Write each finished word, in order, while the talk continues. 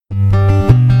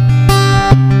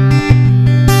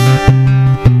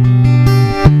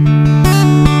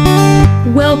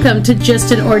Welcome to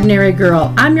Just an Ordinary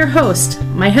Girl. I'm your host.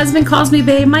 My husband calls me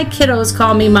babe, my kiddos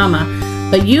call me mama,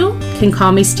 but you can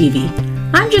call me Stevie.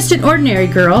 I'm just an ordinary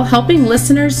girl helping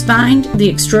listeners find the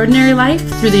extraordinary life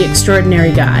through the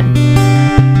extraordinary God.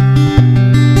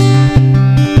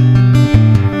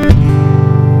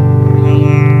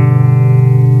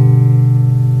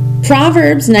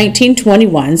 Proverbs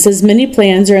 19:21 says, "Many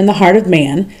plans are in the heart of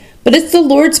man, but it's the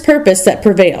Lord's purpose that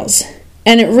prevails."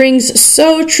 And it rings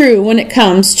so true when it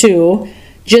comes to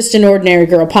Just an Ordinary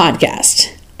Girl podcast.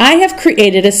 I have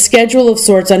created a schedule of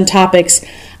sorts on topics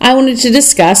I wanted to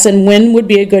discuss and when would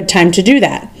be a good time to do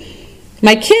that.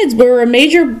 My kids were a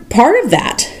major part of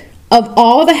that. Of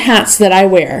all the hats that I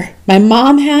wear, my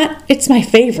mom hat, it's my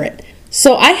favorite.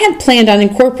 So I had planned on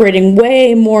incorporating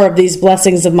way more of these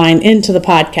blessings of mine into the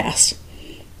podcast.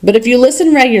 But if you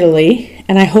listen regularly,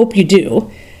 and I hope you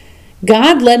do,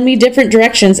 God led me different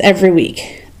directions every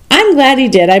week. I'm glad He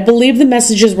did. I believe the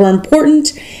messages were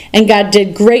important and God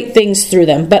did great things through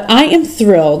them. But I am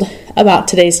thrilled about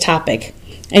today's topic.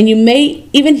 And you may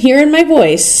even hear in my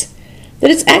voice that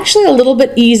it's actually a little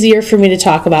bit easier for me to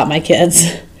talk about my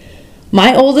kids.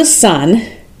 My oldest son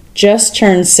just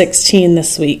turned 16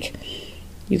 this week.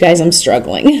 You guys, I'm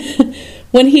struggling.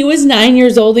 When he was 9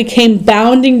 years old, he came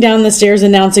bounding down the stairs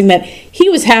announcing that he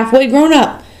was halfway grown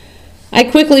up. I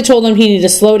quickly told him he needed to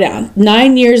slow down.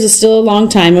 9 years is still a long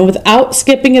time, and without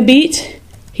skipping a beat,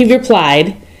 he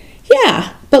replied, "Yeah,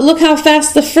 but look how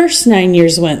fast the first 9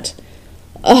 years went."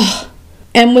 Ugh.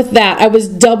 And with that, I was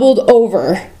doubled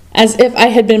over, as if I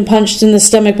had been punched in the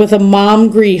stomach with a mom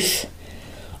grief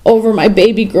over my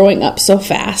baby growing up so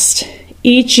fast.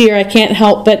 Each year, I can't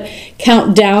help but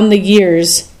count down the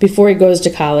years before he goes to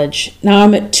college. Now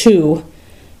I'm at 2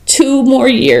 more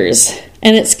years,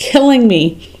 and it's killing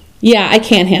me. Yeah, I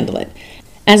can't handle it.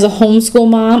 As a homeschool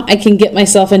mom, I can get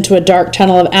myself into a dark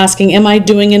tunnel of asking, am I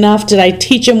doing enough? Did I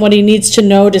teach him what he needs to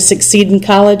know to succeed in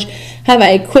college? Have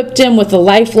I equipped him with the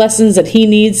life lessons that he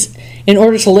needs in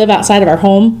order to live outside of our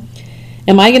home?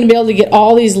 Am I going to be able to get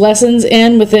all these lessons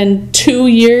in within 2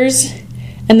 years?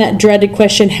 And that dreaded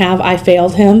question, have I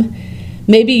failed him?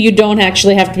 Maybe you don't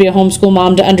actually have to be a homeschool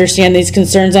mom to understand these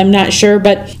concerns. I'm not sure,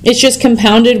 but it's just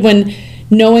compounded when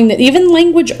knowing that even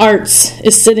language arts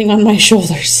is sitting on my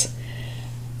shoulders.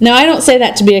 Now, I don't say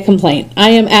that to be a complaint. I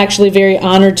am actually very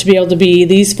honored to be able to be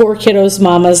these 4 kiddos'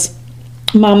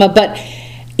 mama, but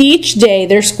each day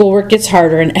their schoolwork gets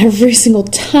harder, and every single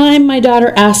time my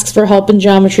daughter asks for help in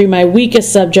geometry, my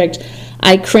weakest subject,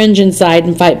 I cringe inside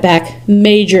and fight back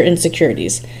major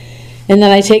insecurities. And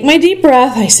then I take my deep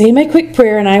breath, I say my quick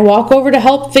prayer, and I walk over to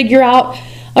help figure out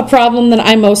a problem that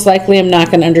I most likely am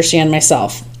not going to understand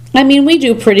myself. I mean, we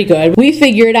do pretty good. We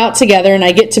figure it out together, and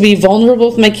I get to be vulnerable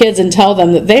with my kids and tell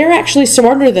them that they are actually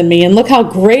smarter than me, and look how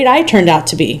great I turned out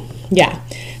to be. Yeah,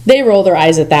 they roll their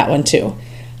eyes at that one too.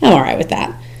 I'm all right with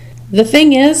that. The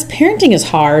thing is, parenting is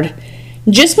hard.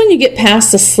 Just when you get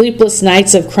past the sleepless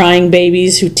nights of crying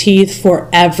babies who teeth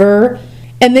forever,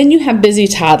 and then you have busy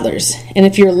toddlers, and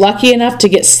if you're lucky enough to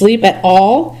get sleep at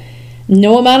all,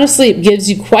 no amount of sleep gives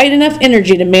you quite enough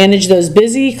energy to manage those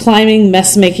busy, climbing,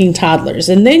 mess-making toddlers.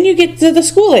 And then you get to the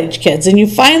school-age kids, and you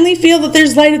finally feel that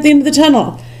there's light at the end of the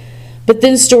tunnel. But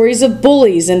then stories of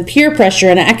bullies and peer pressure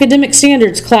and academic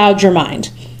standards cloud your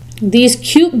mind. These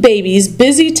cute babies,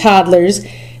 busy toddlers,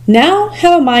 now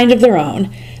have a mind of their own.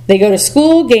 They go to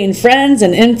school, gain friends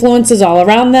and influences all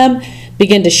around them,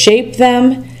 begin to shape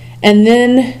them, and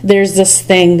then there's this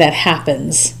thing that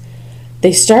happens.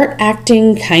 They start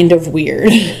acting kind of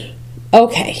weird.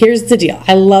 Okay, here's the deal.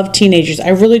 I love teenagers. I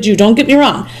really do. Don't get me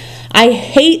wrong. I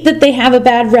hate that they have a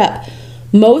bad rep.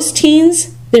 Most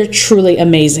teens, they're truly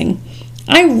amazing.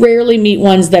 I rarely meet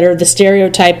ones that are the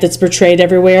stereotype that's portrayed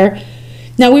everywhere.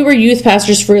 Now, we were youth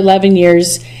pastors for 11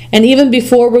 years, and even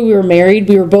before we were married,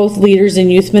 we were both leaders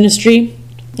in youth ministry,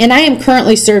 and I am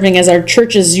currently serving as our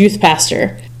church's youth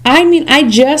pastor. I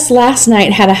just last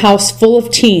night had a house full of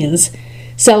teens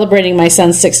celebrating my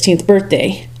son's 16th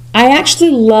birthday. I actually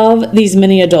love these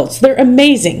mini adults. They're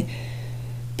amazing,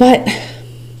 but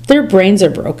their brains are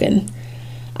broken.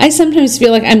 I sometimes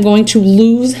feel like I'm going to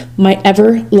lose my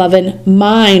ever-loving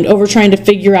mind over trying to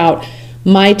figure out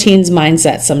my teen's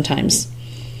mindset sometimes.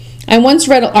 I once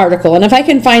read an article, and if I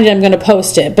can find it, I'm going to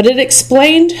post it, but it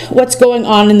explained what's going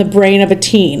on in the brain of a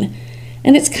teen,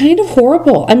 and it's kind of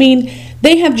horrible. I mean,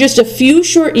 they have just a few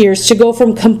short years to go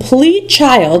from complete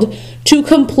child to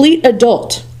complete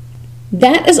adult.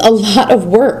 That is a lot of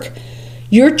work.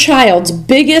 Your child's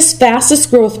biggest, fastest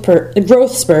growth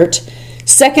spurt,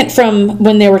 second from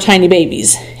when they were tiny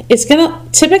babies, it's going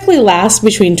to typically last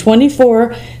between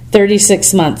 24,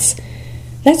 36 months.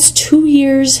 That's 2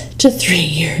 years to 3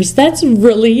 years. That's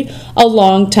really a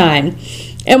long time.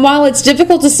 And while it's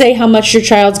difficult to say how much your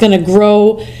child's going to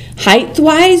grow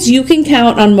height-wise, you can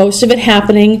count on most of it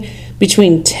happening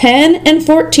between 10 and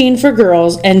 14 for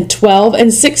girls and 12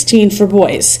 and 16 for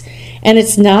boys. And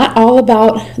it's not all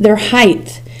about their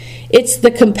height. It's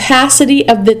the capacity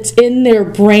of that's in their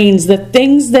brains, the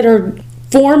things that are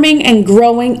forming and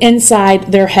growing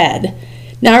inside their head.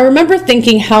 Now, I remember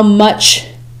thinking how much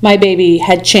my baby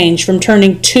had changed from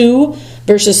turning 2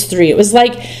 versus 3. It was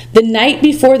like the night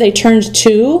before they turned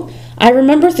 2, I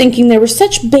remember thinking they were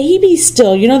such babies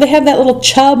still. You know, they have that little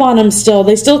chub on them still.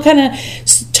 They still kind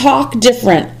of talk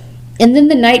different. And then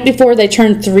the night before they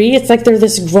turned 3, it's like they're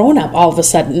this grown-up all of a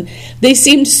sudden. They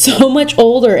seemed so much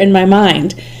older in my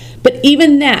mind. But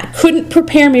even that couldn't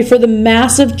prepare me for the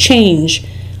massive change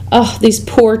these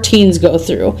poor teens go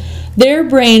through. Their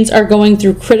brains are going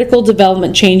through critical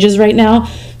development changes right now,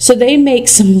 so they make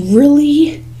some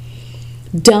really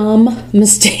dumb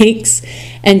mistakes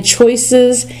and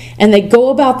choices, and they go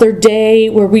about their day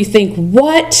where we think,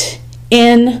 what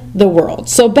in the world?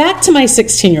 So back to my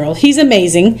 16-year-old. He's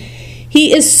amazing.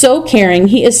 He is so caring.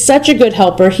 He is such a good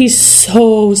helper. He's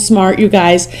so smart, you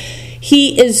guys.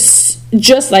 He is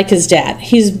just like his dad.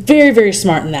 He's very, very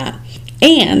smart in that.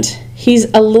 And he's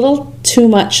a little too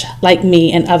much like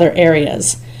me in other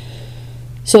areas.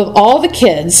 So of all the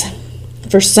kids,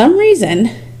 for some reason,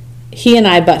 he and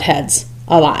I butt heads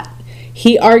a lot.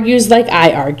 He argues like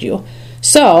I argue.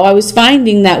 So I was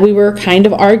finding that we were kind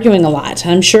of arguing a lot.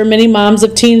 I'm sure many moms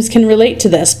of teens can relate to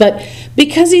this, but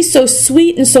because he's so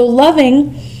sweet and so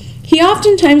loving, he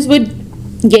oftentimes would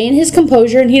gain his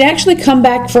composure and he'd actually come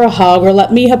back for a hug or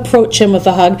let me approach him with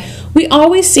a hug. We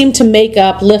always seemed to make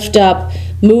up, lift up,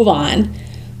 move on.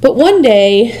 But one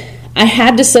day I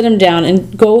had to sit him down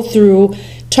and go through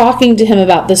talking to him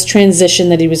about this transition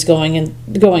that he was going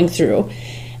through.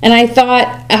 And I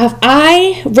thought, if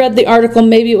I read the article,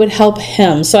 maybe it would help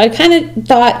him. So I kind of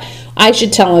thought I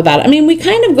should tell him about it. I mean, we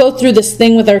kind of go through this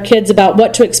thing with our kids about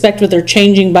what to expect with their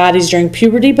changing bodies during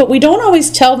puberty, but we don't always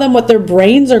tell them what their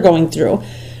brains are going through.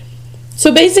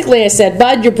 So basically I said,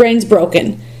 Bud, your brain's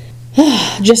broken.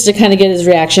 Just to kind of get his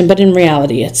reaction, but in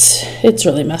reality, it's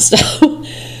really messed up.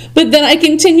 But then I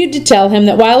continued to tell him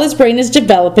that while his brain is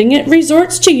developing, it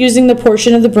resorts to using the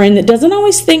portion of the brain that doesn't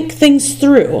always think things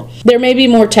through. There may be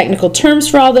more technical terms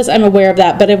for all this, I'm aware of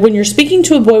that, but when you're speaking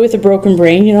to a boy with a broken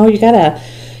brain, you know, you gotta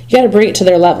bring it to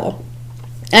their level.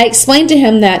 I explained to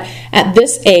him that at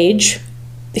this age,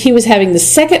 he was having the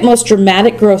second most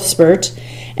dramatic growth spurt,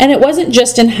 and it wasn't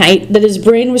just in height, that his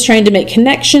brain was trying to make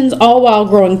connections all while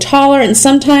growing taller, and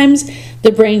sometimes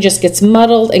the brain just gets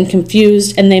muddled and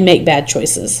confused and they make bad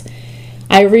choices.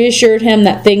 I reassured him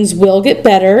that things will get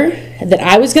better, that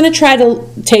I was going to try to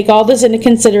take all this into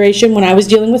consideration when I was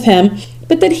dealing with him,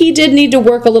 but that he did need to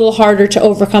work a little harder to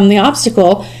overcome the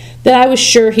obstacle, that I was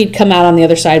sure he'd come out on the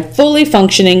other side fully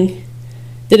functioning,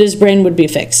 that his brain would be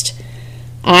fixed.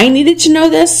 I needed to know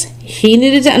this. He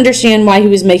needed to understand why he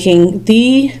was making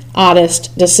the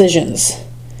oddest decisions.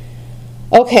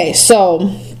 Okay,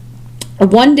 so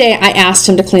one day I asked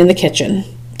him to clean the kitchen.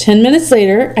 10 minutes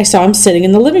later, I saw him sitting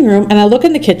in the living room, and I look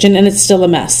in the kitchen, and it's still a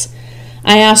mess.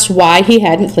 I asked why he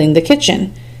hadn't cleaned the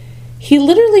kitchen. He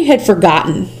literally had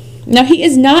forgotten. Now, he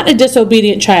is not a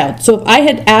disobedient child, so if I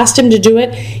had asked him to do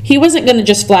it, he wasn't going to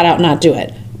just flat out not do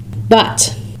it.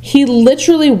 But he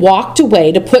literally walked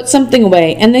away to put something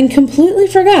away and then completely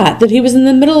forgot that he was in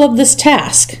the middle of this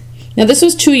task. Now, this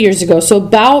was 2 years ago, so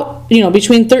about,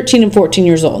 between 13 and 14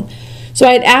 years old. So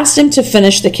I had asked him to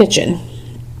finish the kitchen.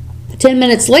 10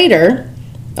 minutes later,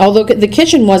 although the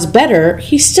kitchen was better,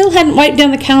 he still hadn't wiped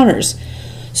down the counters.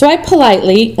 So I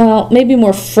politely, maybe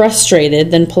more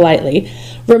frustrated than politely,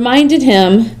 reminded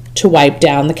him to wipe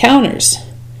down the counters.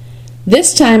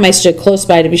 This time I stood close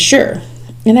by to be sure,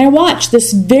 and I watched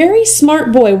this very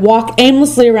smart boy walk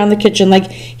aimlessly around the kitchen like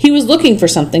he was looking for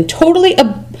something, totally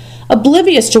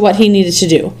oblivious to what he needed to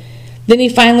do. Then he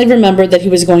finally remembered that he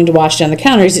was going to wash down the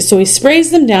counters, so he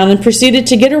sprays them down and proceeded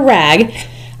to get a rag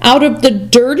out of the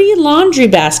dirty laundry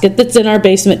basket that's in our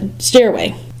basement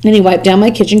stairway. And he wiped down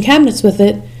my kitchen cabinets with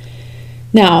it.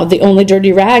 Now, the only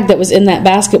dirty rag that was in that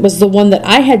basket was the one that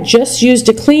I had just used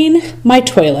to clean my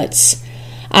toilets.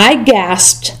 I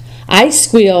gasped. I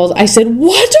squealed. I said,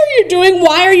 "What are you doing?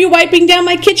 Why are you wiping down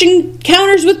my kitchen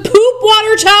counters with poop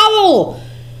water towel?"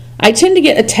 I tend to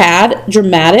get a tad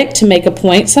dramatic to make a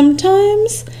point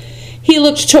sometimes. He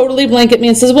looked totally blank at me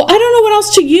and says, "Well, I don't know what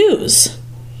else to use."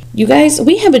 You guys,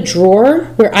 we have a drawer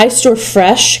where I store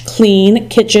fresh, clean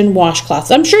kitchen washcloths.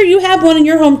 I'm sure you have one in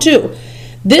your home too.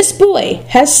 This boy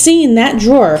has seen that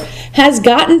drawer, has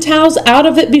gotten towels out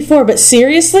of it before, but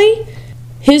seriously,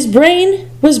 his brain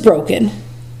was broken.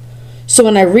 So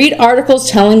when I read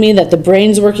articles telling me that the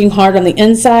brain's working hard on the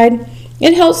inside,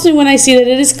 it helps me when I see that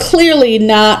it is clearly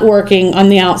not working on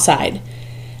the outside.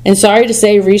 And sorry to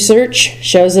say, research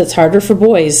shows it's harder for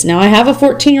boys. Now, I have a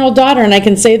 14-year-old daughter, and I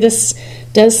can say this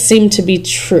does seem to be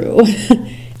true.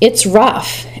 It's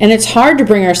rough, and it's hard to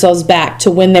bring ourselves back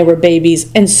to when they were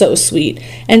babies and so sweet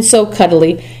and so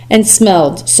cuddly and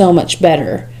smelled so much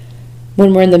better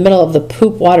when we're in the middle of the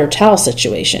poop water towel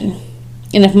situation.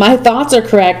 And if my thoughts are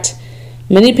correct,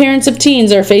 many parents of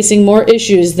teens are facing more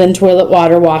issues than toilet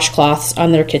water washcloths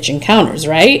on their kitchen counters,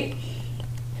 right?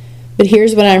 But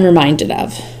here's what I'm reminded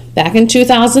of. Back in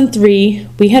 2003,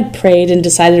 we had prayed and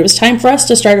decided it was time for us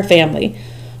to start a family.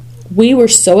 We were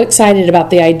so excited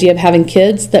about the idea of having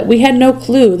kids that we had no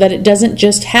clue that it doesn't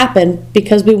just happen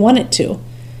because we want it to.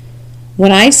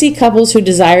 When I see couples who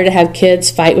desire to have kids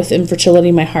fight with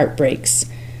infertility, my heart breaks.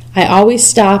 I always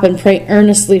stop and pray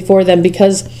earnestly for them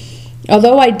because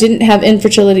although I didn't have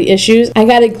infertility issues, I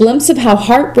got a glimpse of how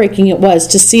heartbreaking it was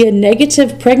to see a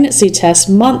negative pregnancy test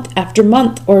month after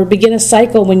month or begin a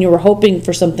cycle when you were hoping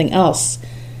for something else.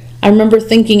 I remember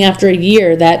thinking after a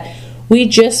year that we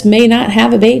just may not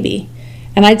have a baby.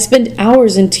 And I'd spend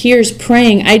hours in tears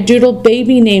praying. I'd doodle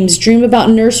baby names, dream about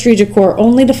nursery decor,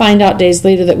 only to find out days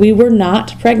later that we were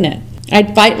not pregnant.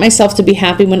 I'd fight myself to be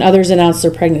happy when others announced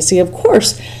their pregnancy. Of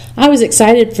course, I was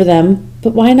excited for them,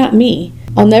 but why not me?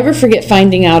 I'll never forget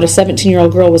finding out a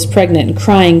 17-year-old girl was pregnant and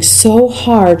crying so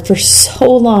hard for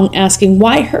so long, asking,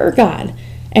 why her, God,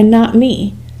 and not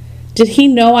me? Did he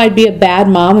know I'd be a bad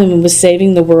mom and was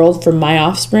saving the world for my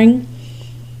offspring?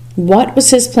 What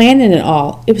was his plan in it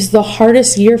all? It was the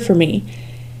hardest year for me.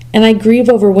 And I grieve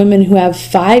over women who have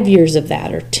 5 years of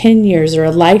that, or 10 years, or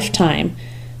a lifetime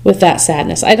with that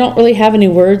sadness. I don't really have any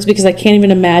words because I can't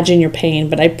even imagine your pain,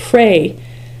 but I pray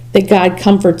that God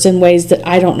comforts in ways that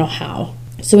I don't know how.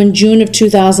 So in June of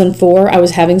 2004, I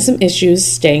was having some issues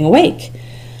staying awake.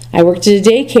 I worked at a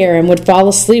daycare and would fall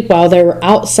asleep while they were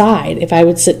outside if I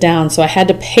would sit down, so I had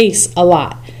to pace a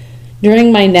lot.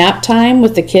 During my nap time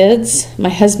with the kids, my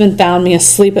husband found me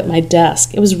asleep at my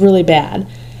desk. It was really bad.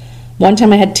 One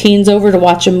time I had teens over to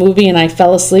watch a movie and I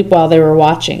fell asleep while they were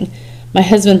watching. My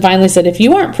husband finally said, if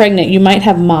you aren't pregnant, you might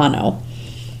have mono.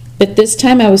 But this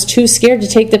time I was too scared to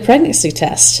take the pregnancy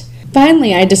test.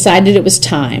 Finally, I decided it was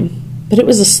time, but it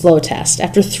was a slow test.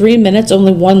 After 3 minutes,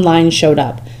 only one line showed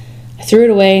up. I threw it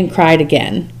away and cried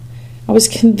again. I was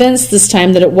convinced this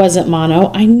time that it wasn't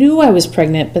mono. I knew I was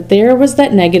pregnant, but there was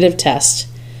that negative test.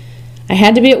 I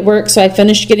had to be at work, so I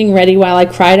finished getting ready while I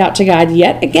cried out to God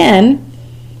yet again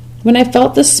when I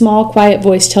felt this small, quiet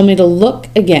voice tell me to look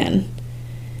again.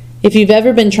 If you've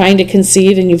ever been trying to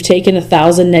conceive and you've taken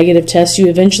 1,000 negative tests, you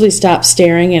eventually stop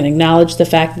staring and acknowledge the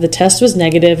fact that the test was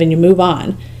negative and you move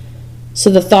on. So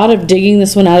the thought of digging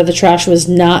this one out of the trash was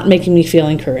not making me feel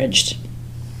encouraged.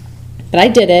 But I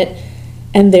did it.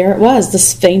 And there it was, the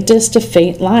faintest of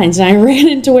faint lines. And I ran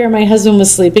into where my husband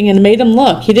was sleeping and made him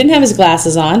look. He didn't have his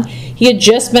glasses on. He had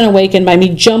just been awakened by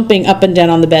me jumping up and down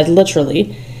on the bed,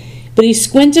 literally. But he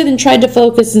squinted and tried to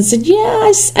focus and said, yeah,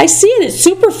 I see it. It's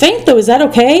super faint, though. Is that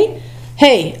okay?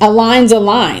 Hey, a line's a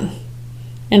line.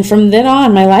 And from then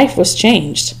on, my life was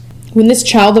changed. When this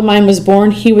child of mine was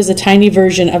born, he was a tiny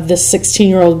version of this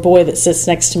 16-year-old boy that sits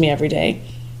next to me every day.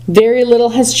 Very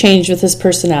little has changed with his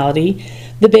personality.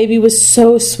 The baby was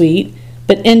so sweet,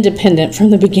 but independent from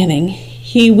the beginning.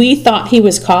 We thought he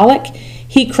was colic.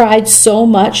 He cried so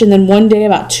much, and then one day,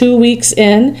 about 2 weeks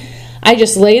in, I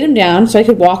just laid him down so I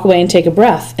could walk away and take a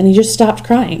breath, and he just stopped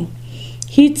crying.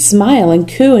 He'd smile and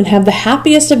coo and have the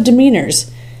happiest of demeanors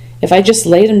if I just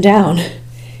laid him down.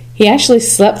 He actually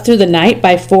slept through the night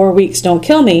by 4 weeks. Don't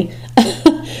kill me.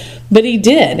 But he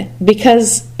did,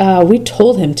 because we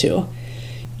told him to.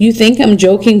 You think I'm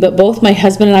joking, but both my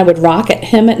husband and I would rock at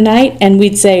him at night, and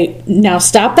we'd say, now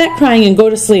stop that crying and go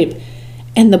to sleep.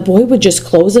 And the boy would just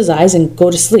close his eyes and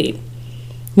go to sleep.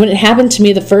 When it happened to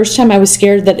me the first time, I was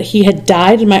scared that he had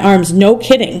died in my arms. No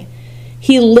kidding.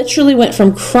 He literally went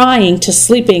from crying to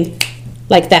sleeping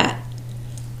like that.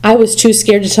 I was too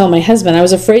scared to tell my husband. I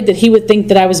was afraid that he would think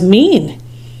that I was mean.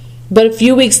 But a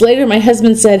few weeks later, my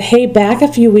husband said, hey, back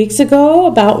a few weeks ago,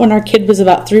 about when our kid was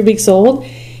about 3 weeks old,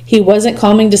 he wasn't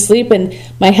calming to sleep, and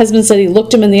my husband said he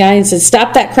looked him in the eye and said,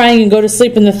 stop that crying and go to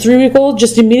sleep. And the 3-week-old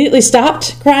just immediately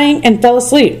stopped crying and fell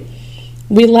asleep.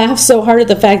 We laughed so hard at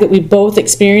the fact that we both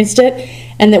experienced it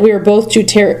and that we were both too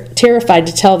terrified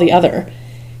to tell the other.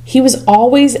 He was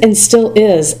always and still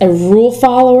is a rule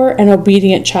follower and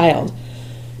obedient child.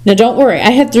 Now don't worry,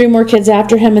 I had 3 more kids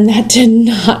after him, and that did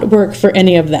not work for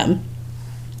any of them.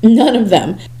 None of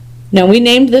them. Now, we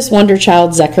named this wonder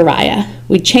child Zechariah.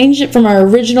 We changed it from our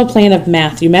original plan of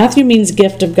Matthew. Matthew means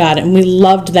gift of God, and we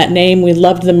loved that name. We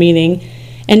loved the meaning.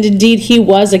 And indeed, he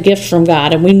was a gift from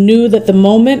God. And we knew that the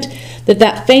moment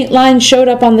that faint line showed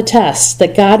up on the test,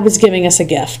 that God was giving us a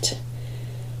gift.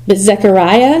 But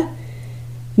Zechariah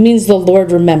means the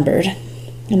Lord remembered.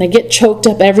 And I get choked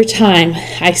up every time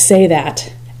I say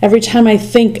that, every time I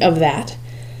think of that,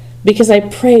 because I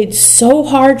prayed so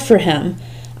hard for him.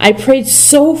 I prayed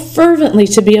so fervently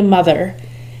to be a mother,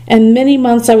 and many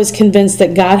months I was convinced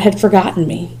that God had forgotten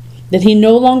me, that he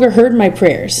no longer heard my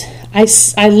prayers.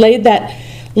 I laid that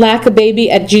lack of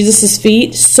baby at Jesus'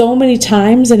 feet so many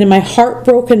times, and in my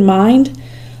heartbroken mind,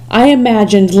 I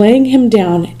imagined laying him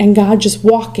down and God just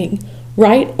walking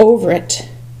right over it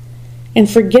and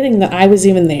forgetting that I was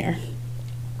even there.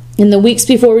 In the weeks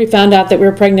before we found out that we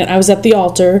were pregnant, I was at the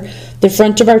altar, the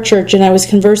front of our church, and I was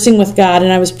conversing with God,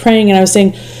 and I was praying, and I was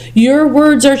saying, your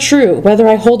words are true, whether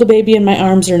I hold a baby in my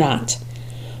arms or not.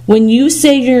 When you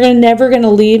say you're never going to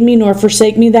leave me nor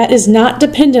forsake me, that is not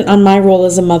dependent on my role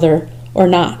as a mother or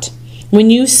not.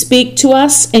 When you speak to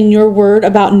us in your word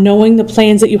about knowing the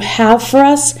plans that you have for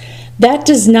us, that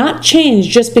does not change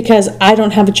just because I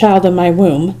don't have a child in my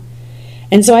womb.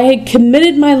 And so I had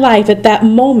committed my life at that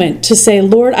moment to say,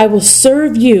 Lord, I will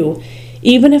serve you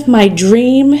even if my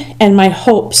dream and my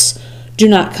hopes do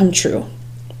not come true.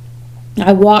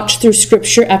 I walked through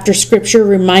scripture after scripture,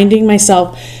 reminding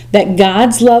myself that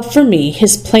God's love for me,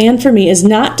 his plan for me, is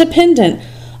not dependent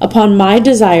upon my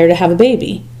desire to have a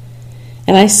baby.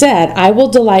 And I said, I will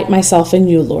delight myself in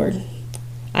you, Lord.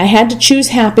 I had to choose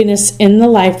happiness in the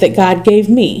life that God gave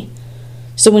me.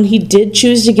 So when he did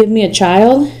choose to give me a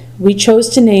child, we chose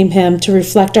to name him to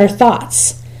reflect our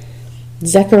thoughts.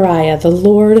 Zechariah, the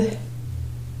Lord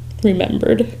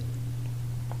remembered.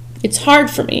 It's hard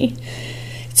for me.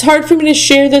 It's hard for me to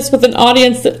share this with an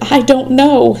audience that I don't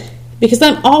know, because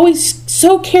I'm always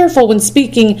so careful when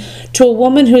speaking to a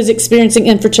woman who is experiencing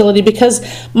infertility, because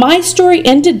my story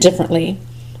ended differently.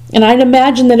 And I'd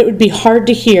imagine that it would be hard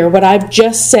to hear what I've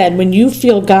just said when you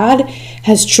feel God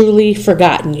has truly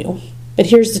forgotten you. But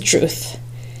here's the truth.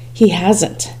 He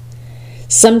hasn't.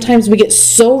 Sometimes we get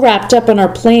so wrapped up in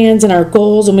our plans and our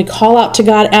goals, and we call out to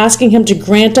God asking him to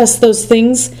grant us those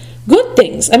things, good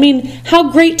things. I mean,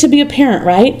 how great to be a parent,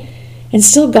 right? And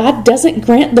still God doesn't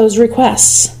grant those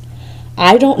requests.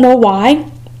 I don't know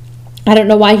why. I don't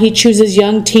know why he chooses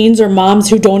young teens or moms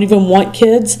who don't even want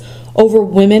kids over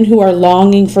women who are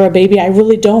longing for a baby. I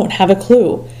really don't have a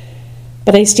clue.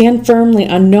 But I stand firmly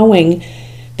on knowing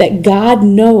that God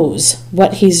knows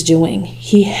what he's doing.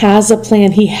 He has a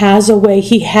plan. He has a way.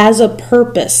 He has a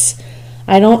purpose.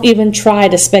 I don't even try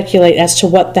to speculate as to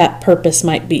what that purpose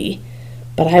might be,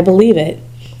 but I believe it.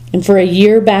 And for a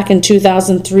year back in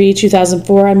 2003,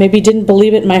 2004, I maybe didn't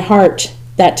believe it in my heart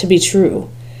that to be true.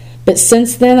 But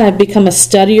since then, I've become a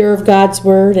studier of God's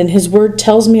word, and his word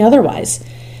tells me otherwise.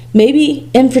 Maybe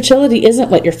infertility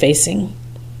isn't what you're facing,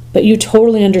 but you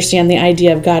totally understand the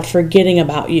idea of God forgetting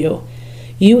about you.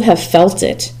 You have felt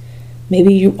it.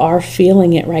 Maybe you are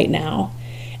feeling it right now.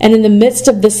 And in the midst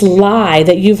of this lie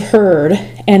that you've heard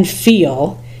and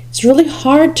feel, it's really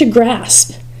hard to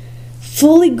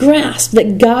fully grasp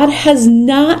that God has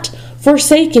not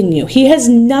forsaken you. He has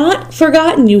not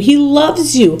forgotten you. He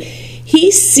loves you.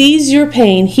 He sees your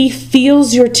pain. He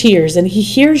feels your tears, and he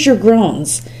hears your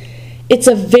groans. It's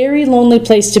a very lonely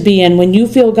place to be in when you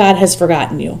feel God has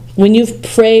forgotten you. When you've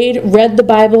prayed, read the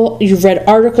Bible, you've read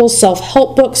articles,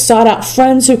 self-help books, sought out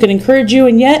friends who can encourage you,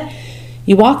 and yet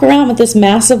you walk around with this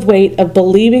massive weight of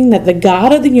believing that the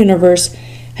God of the universe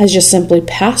has just simply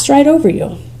passed right over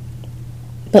you.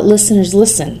 But listeners,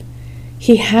 listen.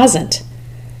 He hasn't.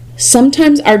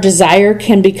 Sometimes our desire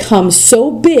can become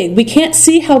so big we can't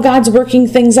see how God's working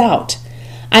things out.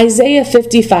 Isaiah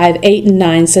 55, 8 and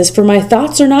 9 says, For my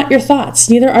thoughts are not your thoughts,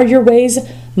 neither are your ways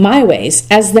my ways.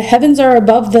 As the heavens are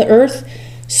above the earth,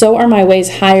 so are my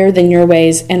ways higher than your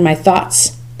ways, and my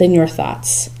thoughts than your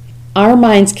thoughts. Our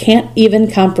minds can't even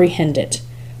comprehend it,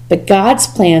 but God's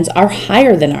plans are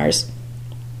higher than ours.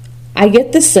 I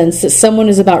get the sense that someone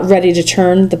is about ready to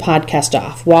turn the podcast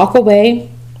off, walk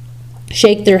away,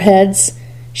 shake their heads.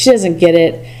 She doesn't get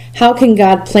it. How can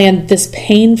God plan this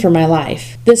pain for my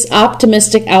life? This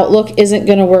optimistic outlook isn't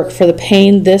going to work for the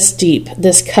pain this deep,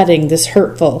 this cutting, this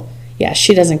hurtful. Yeah,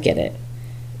 she doesn't get it.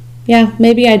 Yeah,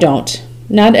 maybe I don't.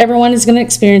 Not everyone is going to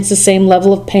experience the same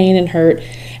level of pain and hurt,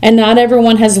 and not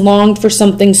everyone has longed for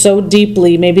something so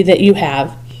deeply maybe that you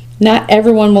have. Not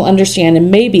everyone will understand,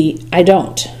 and maybe I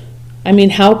don't. I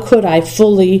mean, how could I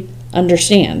fully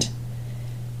understand.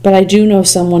 But I do know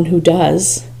someone who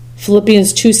does.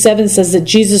 Philippians 2:7 says that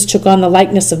Jesus took on the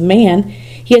likeness of man.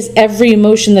 He has every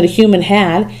emotion that a human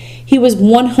had. He was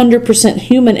 100%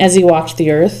 human as he walked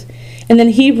the earth. And then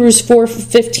Hebrews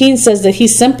 4:15 says that he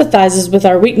sympathizes with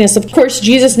our weakness. Of course,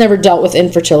 Jesus never dealt with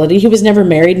infertility. He was never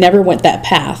married, never went that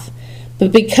path.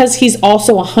 But because he's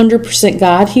also 100%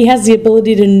 God, he has the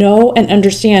ability to know and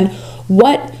understand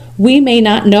what we may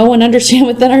not know and understand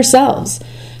within ourselves.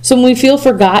 So when we feel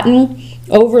forgotten,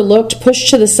 overlooked, pushed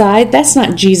to the side, that's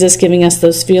not Jesus giving us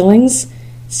those feelings.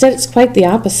 Instead, it's quite the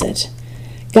opposite.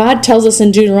 God tells us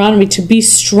in Deuteronomy to be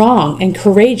strong and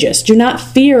courageous. Do not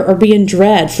fear or be in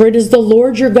dread, for it is the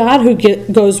Lord your God who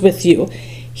goes with you.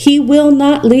 He will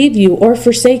not leave you or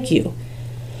forsake you.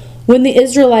 When the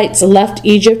Israelites left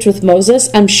Egypt with Moses,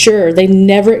 I'm sure they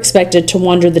never expected to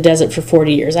wander the desert for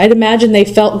 40 years. I'd imagine they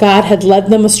felt God had led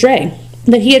them astray,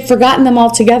 that he had forgotten them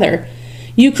altogether.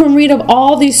 You can read of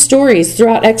all these stories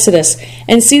throughout Exodus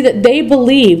and see that they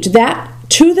believed that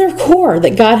to their core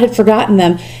that God had forgotten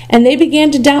them, and they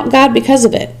began to doubt God because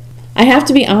of it. I have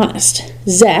to be honest.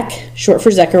 Zech, short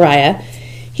for Zechariah,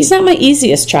 he's not my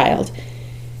easiest child.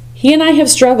 He and I have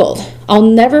struggled. I'll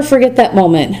never forget that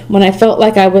moment when I felt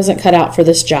like I wasn't cut out for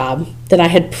this job that I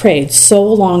had prayed so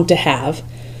long to have.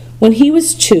 When he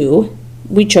was 2,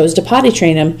 we chose to potty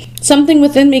train him. Something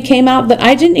within me came out that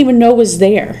I didn't even know was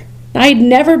there. I had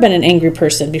never been an angry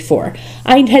person before.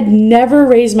 I had never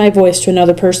raised my voice to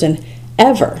another person,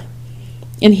 ever.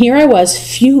 And here I was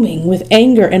fuming with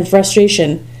anger and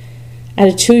frustration at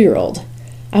a 2-year-old.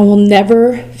 I will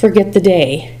never forget the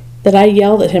day that I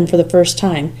yelled at him for the first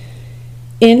time.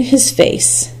 In his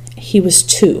face, he was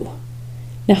 2.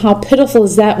 Now how pitiful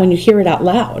is that when you hear it out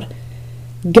loud?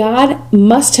 God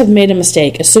must have made a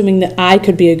mistake assuming that I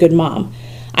could be a good mom.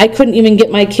 I couldn't even get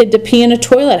my kid to pee in a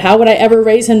toilet. How would I ever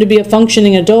raise him to be a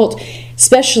functioning adult,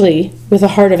 especially with a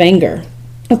heart of anger?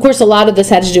 Of course, a lot of this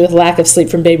had to do with lack of sleep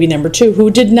from baby number 2,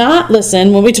 who did not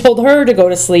listen when we told her to go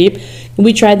to sleep.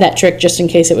 We tried that trick just in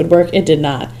case it would work. It did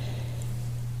not.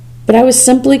 But I was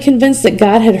simply convinced that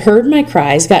God had heard my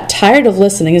cries, got tired of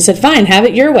listening, and said, fine, have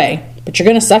it your way, but you're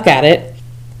going to suck at it.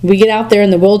 We get out there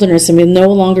in the wilderness and we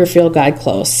no longer feel God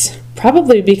close.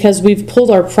 Probably because we've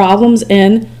pulled our problems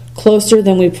in closer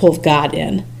than we pulled God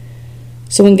in.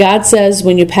 So when God says,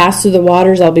 when you pass through the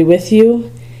waters, I'll be with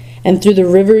you, and through the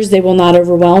rivers they will not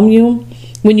overwhelm you.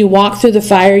 When you walk through the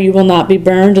fire, you will not be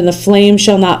burned, and the flame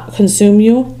shall not consume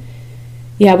you.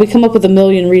 Yeah, we come up with a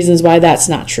million reasons why that's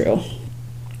not true.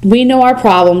 We know our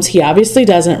problems. He obviously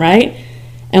doesn't, right?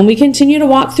 And we continue to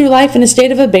walk through life in a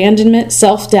state of abandonment,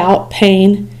 self-doubt,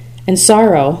 pain, and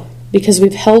sorrow because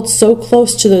we've held so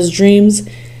close to those dreams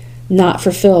not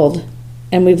fulfilled,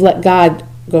 and we've let God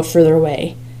go further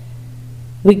away.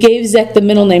 We gave Zech the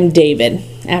middle name David,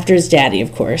 after his daddy,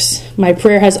 of course. My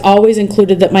prayer has always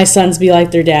included that my sons be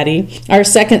like their daddy. Our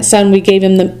second son, we gave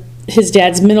him his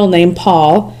dad's middle name,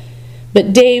 Paul.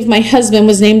 But Dave, my husband,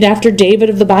 was named after David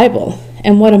of the Bible.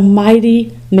 And what a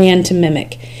mighty man to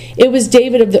mimic. It was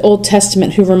David of the Old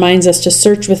Testament who reminds us to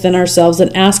search within ourselves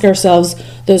and ask ourselves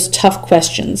those tough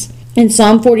questions. In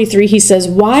Psalm 43, he says,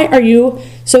 why are you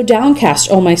so downcast,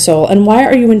 O my soul, and why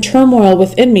are you in turmoil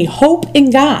within me? Hope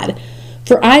in God,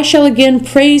 for I shall again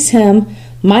praise him,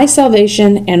 my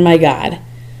salvation and my God.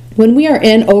 When we are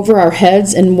in over our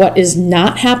heads and what is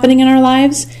not happening in our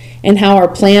lives, and how our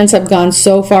plans have gone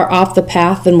so far off the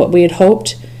path than what we had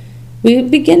hoped, we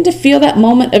begin to feel that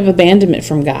moment of abandonment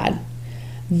from God.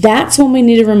 That's when we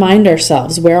need to remind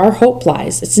ourselves where our hope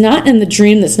lies. It's not in the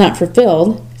dream that's not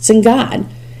fulfilled, it's in God.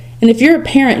 And if you're a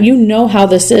parent, you know how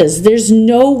this is. There's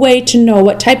no way to know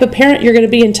what type of parent you're going to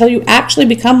be until you actually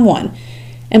become one.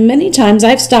 And many times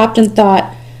I've stopped and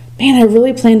thought, man, I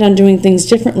really planned on doing things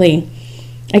differently.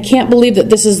 I can't believe that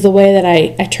this is the way that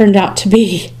I turned out to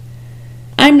be.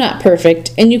 I'm not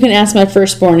perfect, and you can ask my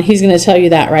firstborn. He's going to tell you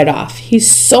that right off.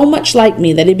 He's so much like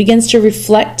me that he begins to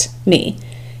reflect me.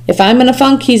 If I'm in a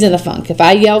funk, he's in a funk. If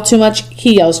I yell too much,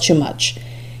 he yells too much.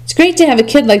 It's great to have a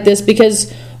kid like this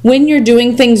because when you're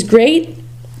doing things great,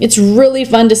 it's really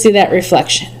fun to see that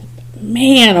reflection.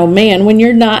 Man, oh man, when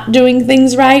you're not doing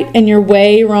things right and you're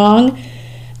way wrong,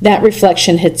 that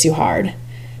reflection hits you hard.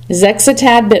 Zech's a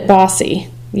tad bit bossy.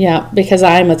 Yeah, because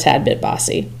I'm a tad bit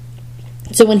bossy.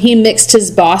 So when he mixed his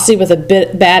bossy with a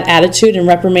bit bad attitude and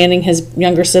reprimanding his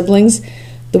younger siblings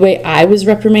the way I was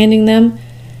reprimanding them,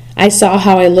 I saw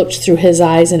how I looked through his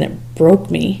eyes and it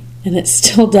broke me, and it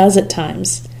still does at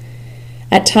times.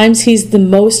 At times he's the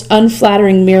most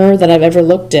unflattering mirror that I've ever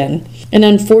looked in, and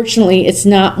unfortunately it's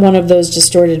not one of those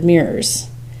distorted mirrors.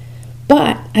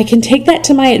 But I can take that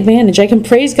to my advantage. I can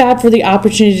praise God for the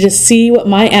opportunity to see what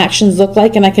my actions look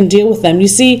like, and I can deal with them. You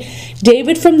see,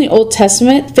 David from the Old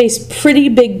Testament faced pretty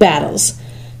big battles.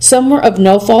 Some were of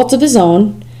no fault of his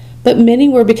own, but many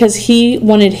were because he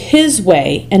wanted his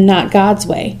way and not God's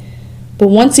way. But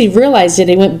once he realized it,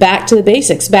 he went back to the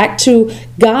basics, back to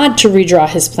God to redraw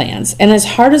his plans. And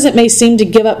as hard as it may seem to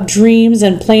give up dreams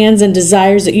and plans and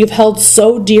desires that you've held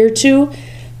so dear to,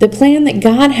 the plan that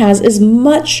God has is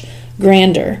much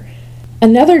grander.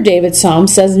 Another David psalm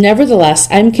says, "Nevertheless,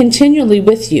 I am continually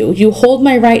with you. You hold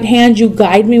my right hand, you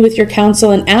guide me with your counsel,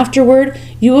 and afterward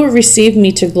you will receive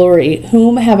me to glory.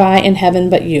 Whom have I in heaven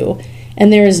but you?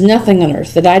 And there is nothing on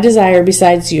earth that I desire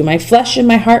besides you. My flesh and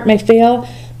my heart may fail,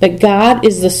 but God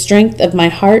is the strength of my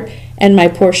heart and my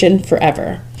portion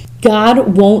forever."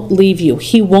 God won't leave you.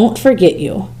 He won't forget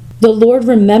you. The Lord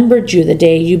remembered you the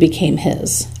day you became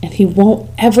His, and He won't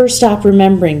ever stop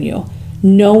remembering you,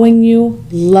 knowing you,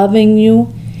 loving you.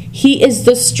 He is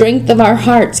the strength of our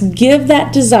hearts. Give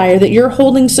that desire that you're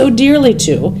holding so dearly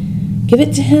to, give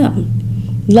it to Him.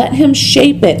 Let Him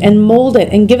shape it and mold it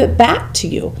and give it back to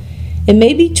you. It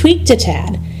may be tweaked a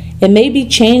tad. It may be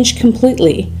changed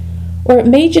completely. Or it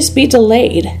may just be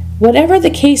delayed. Whatever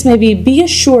the case may be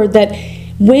assured that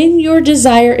when your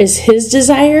desire is His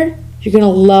desire, you're going to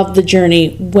love the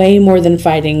journey way more than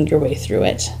fighting your way through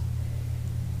it.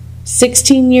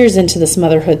 16 years into this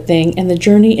motherhood thing, and the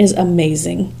journey is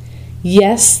amazing.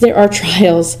 Yes, there are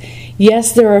trials.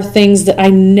 Yes, there are things that I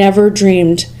never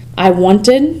dreamed I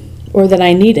wanted or that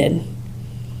I needed.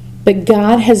 But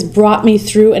God has brought me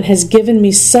through and has given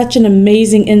me such an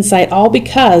amazing insight, all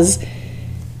because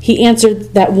He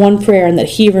answered that one prayer and that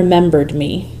He remembered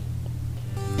me.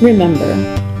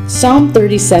 Remember, Psalm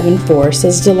 37:4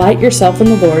 says, "Delight yourself in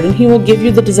the Lord, and He will give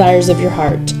you the desires of your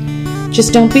heart."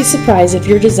 Just don't be surprised if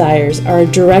your desires are a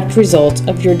direct result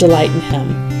of your delight in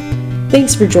Him.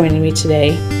 Thanks for joining me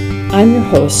today. I'm your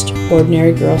host,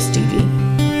 Ordinary Girl Stevie.